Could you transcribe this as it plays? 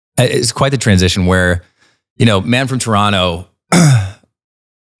it's quite the transition where, you know, Man from Toronto,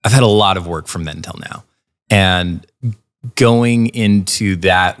 I've had a lot of work from then until now. And going into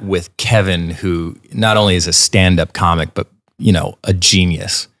that with Kevin, who not only is a stand-up comic, but, you know, a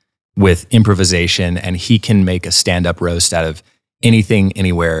genius with improvisation, and he can make a stand-up roast out of anything,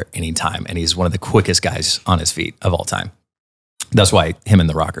 anywhere, anytime. And he's one of the quickest guys on his feet of all time. That's why him and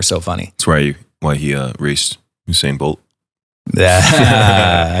The Rock are so funny. That's why he raced Usain Bolt.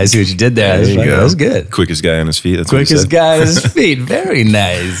 I see what you did there. That was good. Quickest guy on his feet. That's quickest guy on his feet. Very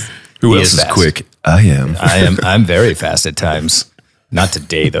nice. Who else is quick? I am. I'm very fast at times. Not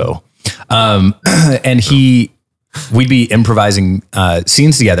today though. And we'd be improvising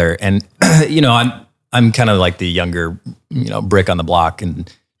scenes together, and you know, I'm kind of like the younger, you know, brick on the block, and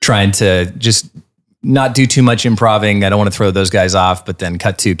trying to just not do too much improving. I don't want to throw those guys off, but then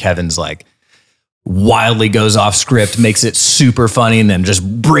cut to Kevin's like wildly goes off script, makes it super funny, and then just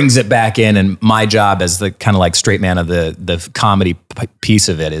brings it back in. And my job as the kind of like straight man of the comedy piece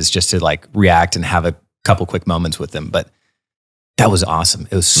of it is just to like react and have a couple quick moments with him. But that was awesome.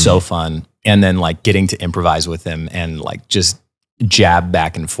 It was so fun. And then like getting to improvise with him and like just jab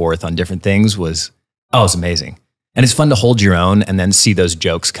back and forth on different things was amazing. And it's fun to hold your own and then see those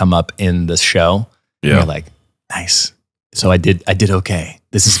jokes come up in the show. Yeah. And you're like, nice. So I did okay.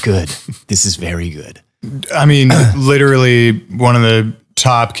 This is good. This is very good. I mean, literally one of the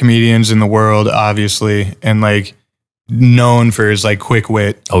top comedians in the world, obviously, and like known for his like quick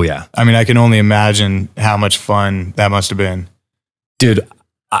wit. Oh yeah. I mean, I can only imagine how much fun that must have been. Dude,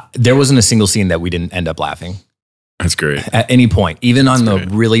 there wasn't a single scene that we didn't end up laughing. That's great. At any point, even on the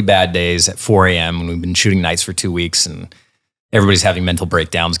really bad days at 4 a.m. when we've been shooting nights for 2 weeks and everybody's having mental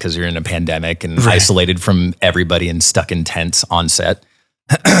breakdowns because you're in a pandemic and isolated from everybody and stuck in tents on set.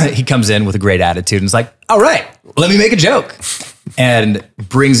 He comes in with a great attitude and is like, all right, let me make a joke, and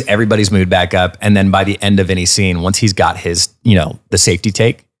brings everybody's mood back up. And then by the end of any scene, once he's got his, you know, the safety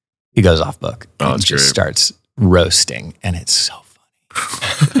take, he goes off book and just starts roasting. And it's so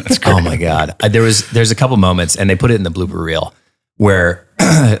funny. That's great. Oh my God. There's a couple moments, and they put it in the blooper reel, where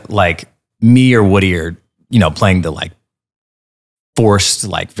like me or Woody are, you know, playing the like forced,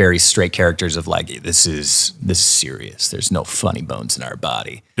 like very straight characters of like, this is serious. There's no funny bones in our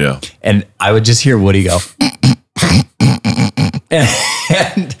body. Yeah. And I would just hear Woody go,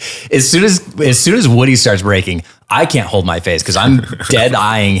 and as soon as Woody starts breaking, I can't hold my face because I'm dead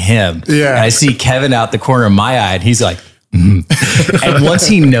eyeing him. Yeah. And I see Kevin out the corner of my eye, and he's like, and once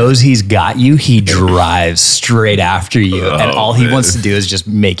he knows he's got you, he drives straight after you. And all he wants to do is just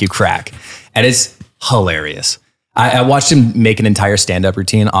make you crack. And it's hilarious. I watched him make an entire stand-up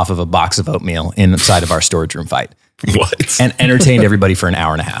routine off of a box of oatmeal inside of our storage room fight. What? And entertained everybody for an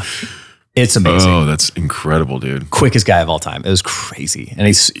hour and a half. It's amazing. Oh, that's incredible, dude. Quickest guy of all time. It was crazy. And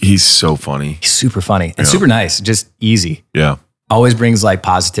he's so funny. He's super funny and super nice. Just easy. Yeah. Always brings like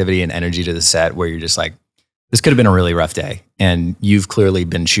positivity and energy to the set where you're just like, this could have been a really rough day. And you've clearly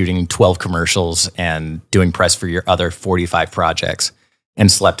been shooting 12 commercials and doing press for your other 45 projects and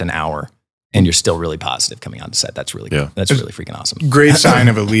slept an hour. And you're still really positive coming on set. That's really good. That's really freaking awesome. Great sign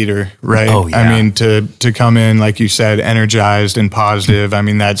of a leader, right? Oh, yeah. I mean, to come in, like you said, energized and positive. I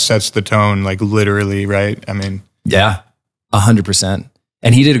mean, that sets the tone, like literally, right? I mean, yeah, 100%.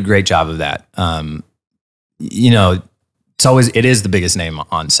 And he did a great job of that. You know, it is the biggest name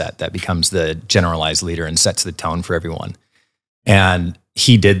on set that becomes the generalized leader and sets the tone for everyone. And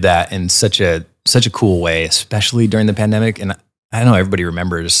he did that in such a cool way, especially during the pandemic. And I know everybody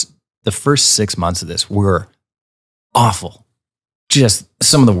remembers the first 6 months of this were awful. Just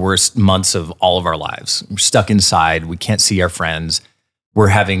some of the worst months of all of our lives. We're stuck inside. We can't see our friends. We're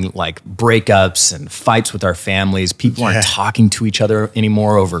having like breakups and fights with our families. People aren't talking to each other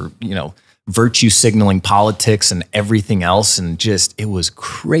anymore over, you know, virtue signaling politics and everything else. And just, it was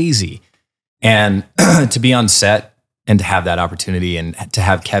crazy. And to be on set and to have that opportunity and to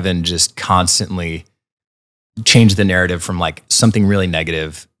have Kevin just constantly change the narrative from like something really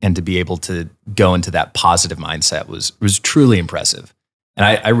negative and to be able to go into that positive mindset was truly impressive. And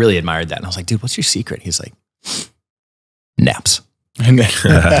I really admired that. And I was like, dude, what's your secret? He's like, naps. He's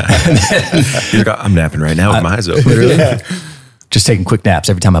like, I'm napping right now with my eyes open. Literally. Just taking quick naps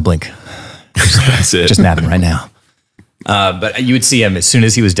every time I blink. That's it. Just napping right now. But you would see him as soon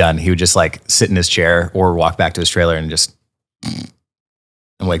as he was done, he would just like sit in his chair or walk back to his trailer and just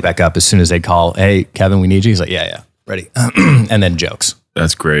and wake back up as soon as they call, hey, Kevin, we need you. He's like, yeah, ready. And then jokes.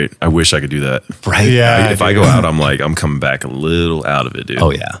 That's great. I wish I could do that. Right? Yeah. If I go out, I'm like, I'm coming back a little out of it, dude.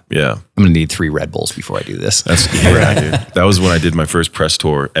 Oh, yeah. Yeah. I'm going to need 3 Red Bulls before I do this. That's dude. That was when I did my first press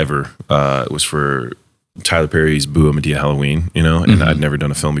tour ever. It was for Tyler Perry's Boo a Medea Halloween, you know, and I'd never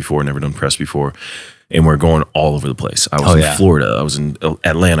done a film before, never done press before. And we're going all over the place. I was in Florida, I was in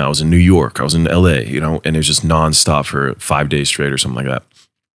Atlanta, I was in New York, I was in LA, you know, and it was just nonstop for 5 days straight or something like that.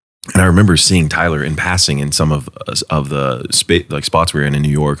 And I remember seeing Tyler in passing in some of the like spots we were in New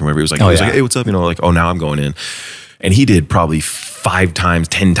York and wherever. He was like, like, hey, what's up? You know, like, oh, now I'm going in. And he did probably 5 times,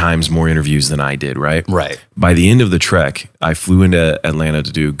 10 times more interviews than I did, right? Right. By the end of the trek, I flew into Atlanta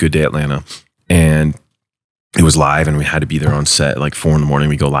to do Good Day Atlanta, and it was live, and we had to be there on set at like 4 a.m.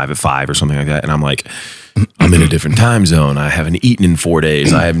 We go live at 5 or something like that. And I'm like, I'm in a different time zone. I haven't eaten in 4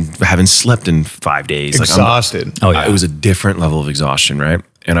 days. I haven't slept in 5 days. Exhausted. Like it was a different level of exhaustion, right?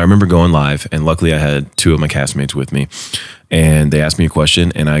 And I remember going live, and luckily I had 2 of my castmates with me, and they asked me a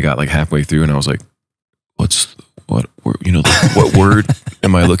question, and I got like halfway through, and I was like, what word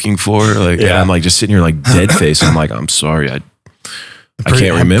am I looking for? Like, and I'm like just sitting here like dead face. I'm like, I'm sorry, I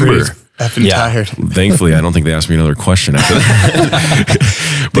can't remember. Effing tired. Thankfully, I don't think they asked me another question after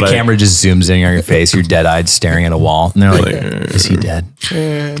that. The camera just zooms in on your face. You're dead-eyed staring at a wall. And they're like, is he dead?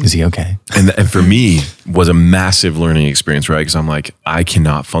 Is he okay? And for me, was a massive learning experience, right? Because I'm like, I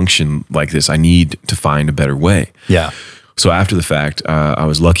cannot function like this. I need to find a better way. Yeah. So after the fact, I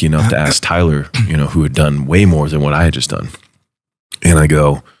was lucky enough to ask Tyler, you know, who had done way more than what I had just done. And I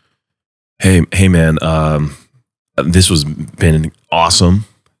go, hey man, this was been awesome.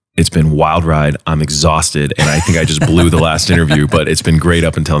 It's been a wild ride. I'm exhausted. And I think I just blew the last interview, but it's been great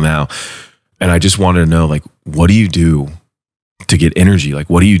up until now. And I just wanted to know, like, what do you do to get energy? Like,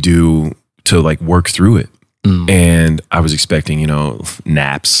 what do you do to like work through it? And I was expecting, you know,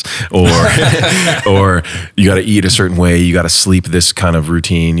 naps or you got to eat a certain way. You got to sleep this kind of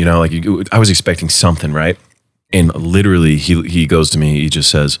routine, you know, like I was expecting something, right? And literally he goes to me, he just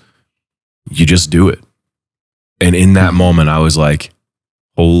says, you just do it. And in that moment, I was like,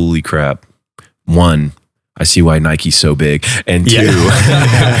 holy crap. 1, I see why Nike's so big. And 2,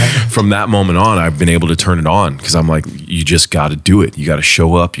 from that moment on, I've been able to turn it on because I'm like, you just got to do it. You got to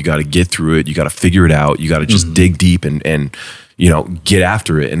show up. You got to get through it. You got to figure it out. You got to just dig deep and, you know, get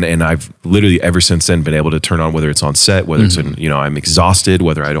after it. And I've literally ever since then been able to turn on, whether it's on set, whether it's in, you know, I'm exhausted,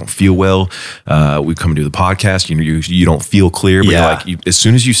 whether I don't feel well. We come and do the podcast, you don't feel clear, but you're like, as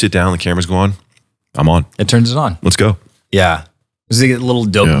soon as you sit down, the camera's go on, I'm on. It turns it on. Let's go. Yeah. There's a little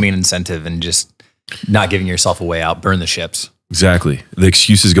dopamine incentive and just not giving yourself a way out, burn the ships. Exactly. The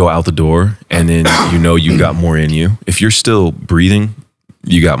excuses go out the door, and then you know you got more in you. If you're still breathing,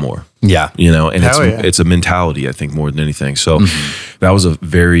 you got more. Yeah. You know, and it's a mentality, I think, more than anything. So that was a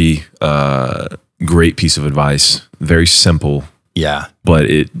very great piece of advice. Very simple. Yeah. But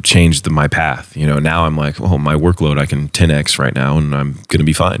it changed my path. You know, now I'm like, oh, my workload, I can 10X right now, and I'm going to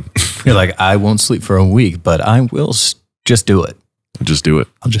be fine. You're like, I won't sleep for a week, but I will just do it. Just do it.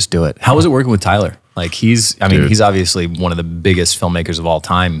 I'll just do it. How was it working with Tyler? Like he's obviously one of the biggest filmmakers of all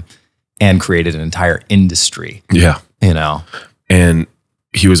time and created an entire industry. Yeah. You know, and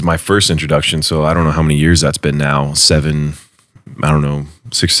he was my first introduction. So I don't know how many years that's been now. 7, I don't know,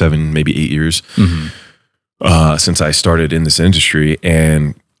 6, 7, maybe 8 years since I started in this industry.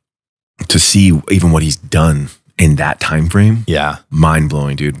 And to see even what he's done in that time frame. Yeah. Mind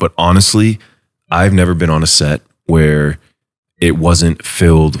blowing, dude. But honestly, I've never been on a set where it wasn't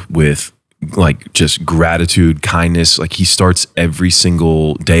filled with like just gratitude, kindness. Like he starts every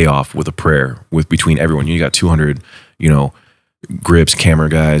single day off with a prayer between everyone. You got 200, you know, grips, camera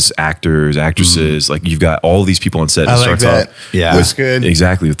guys, actors, actresses. Like you've got all these people on set. I like that. Yeah. That's good.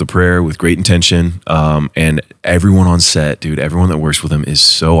 Exactly. With the prayer, with great intention. And everyone on set, dude, everyone that works with him is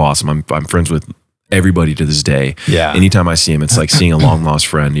so awesome. I'm friends with everybody to this day. Yeah. Anytime I see him, it's like seeing a long lost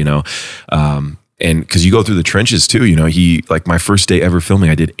friend, you know? And because you go through the trenches too, you know, like my first day ever filming,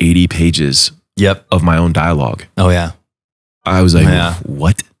 I did 80 pages of my own dialogue. Oh yeah. I was like,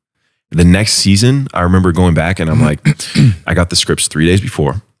 what? The next season, I remember going back and I'm like, I got the scripts 3 days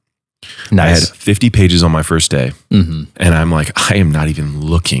before. Nice. I had 50 pages on my first day. And I'm like, I am not even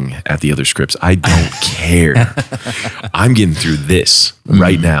looking at the other scripts. I don't care. I'm getting through this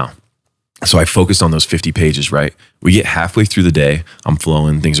right now. So I focused on those 50 pages, right? We get halfway through the day. I'm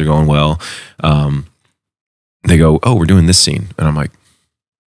flowing. Things are going well. They go, oh, we're doing this scene. And I'm like,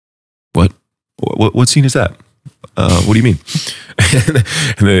 what scene is that? What do you mean?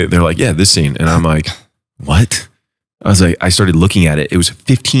 And they're like, yeah, this scene. And I'm like, what? I was like, I started looking at it. It was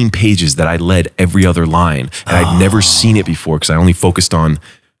 15 pages that I led every other line. And I'd never seen it before because I only focused on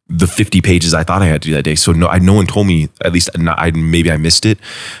the 50 pages I thought I had to do that day. So no one told me, at least maybe I missed it.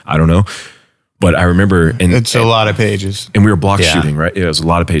 I don't know. But I remember. And it's a lot of pages. And we were block shooting, right? It was a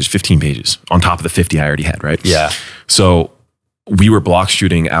lot of pages, 15 pages on top of the 50 I already had, right? Yeah. So we were block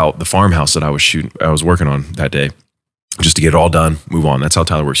shooting out the farmhouse that I was working on that day, just to get it all done, move on. That's how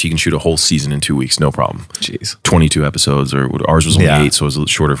Tyler works. He can shoot a whole season in 2 weeks, no problem. Jeez. 22 episodes, or ours was only 8, so it was a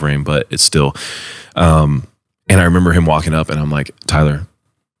little shorter frame, but it's still. And I remember him walking up, and I'm like, Tyler,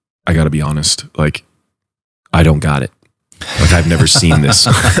 I got to be honest, like, I don't got it. Like, I've never seen this.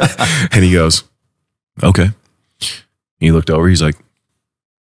 And he goes, okay. He looked over. He's like,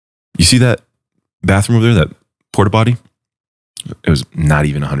 you see that bathroom over there, that porta potty? It was not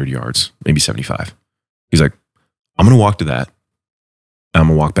even 100 yards, maybe 75. He's like, I'm going to walk to that. I'm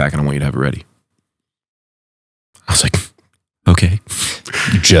going to walk back, and I want you to have it ready. I was like, okay.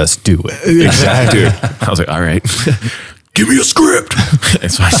 Just do it. Exactly. I was like, all right. Give me a script.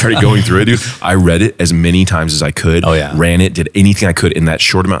 And so I started going through it, dude. I read it as many times as I could. Oh, yeah. Ran it, did anything I could in that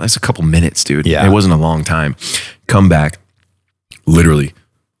short amount. That's a couple minutes, dude. Yeah. It wasn't a long time. Come back, literally,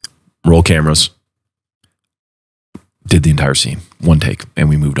 roll cameras, did the entire scene, one take, and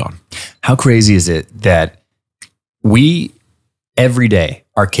we moved on. How crazy is it that we every day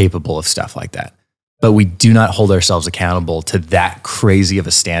are capable of stuff like that, but we do not hold ourselves accountable to that crazy of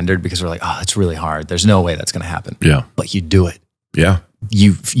a standard because we're like, oh, it's really hard. There's no way that's going to happen. Yeah. But you do it. Yeah.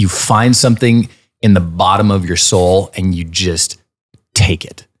 You find something in the bottom of your soul and you just take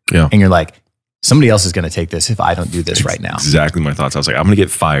it. Yeah. And you're like, somebody else is going to take this if I don't do this right now. Exactly my thoughts. I was like, I'm going to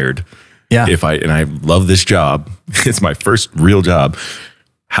get fired. Yeah. And I love this job. It's my first real job.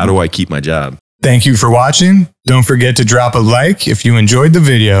 How do I keep my job? Thank you for watching. Don't forget to drop a like if you enjoyed the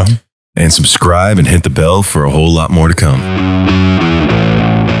video. And subscribe and hit the bell for a whole lot more to come.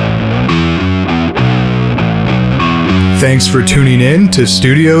 Thanks for tuning in to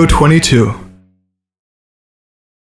Studio 22.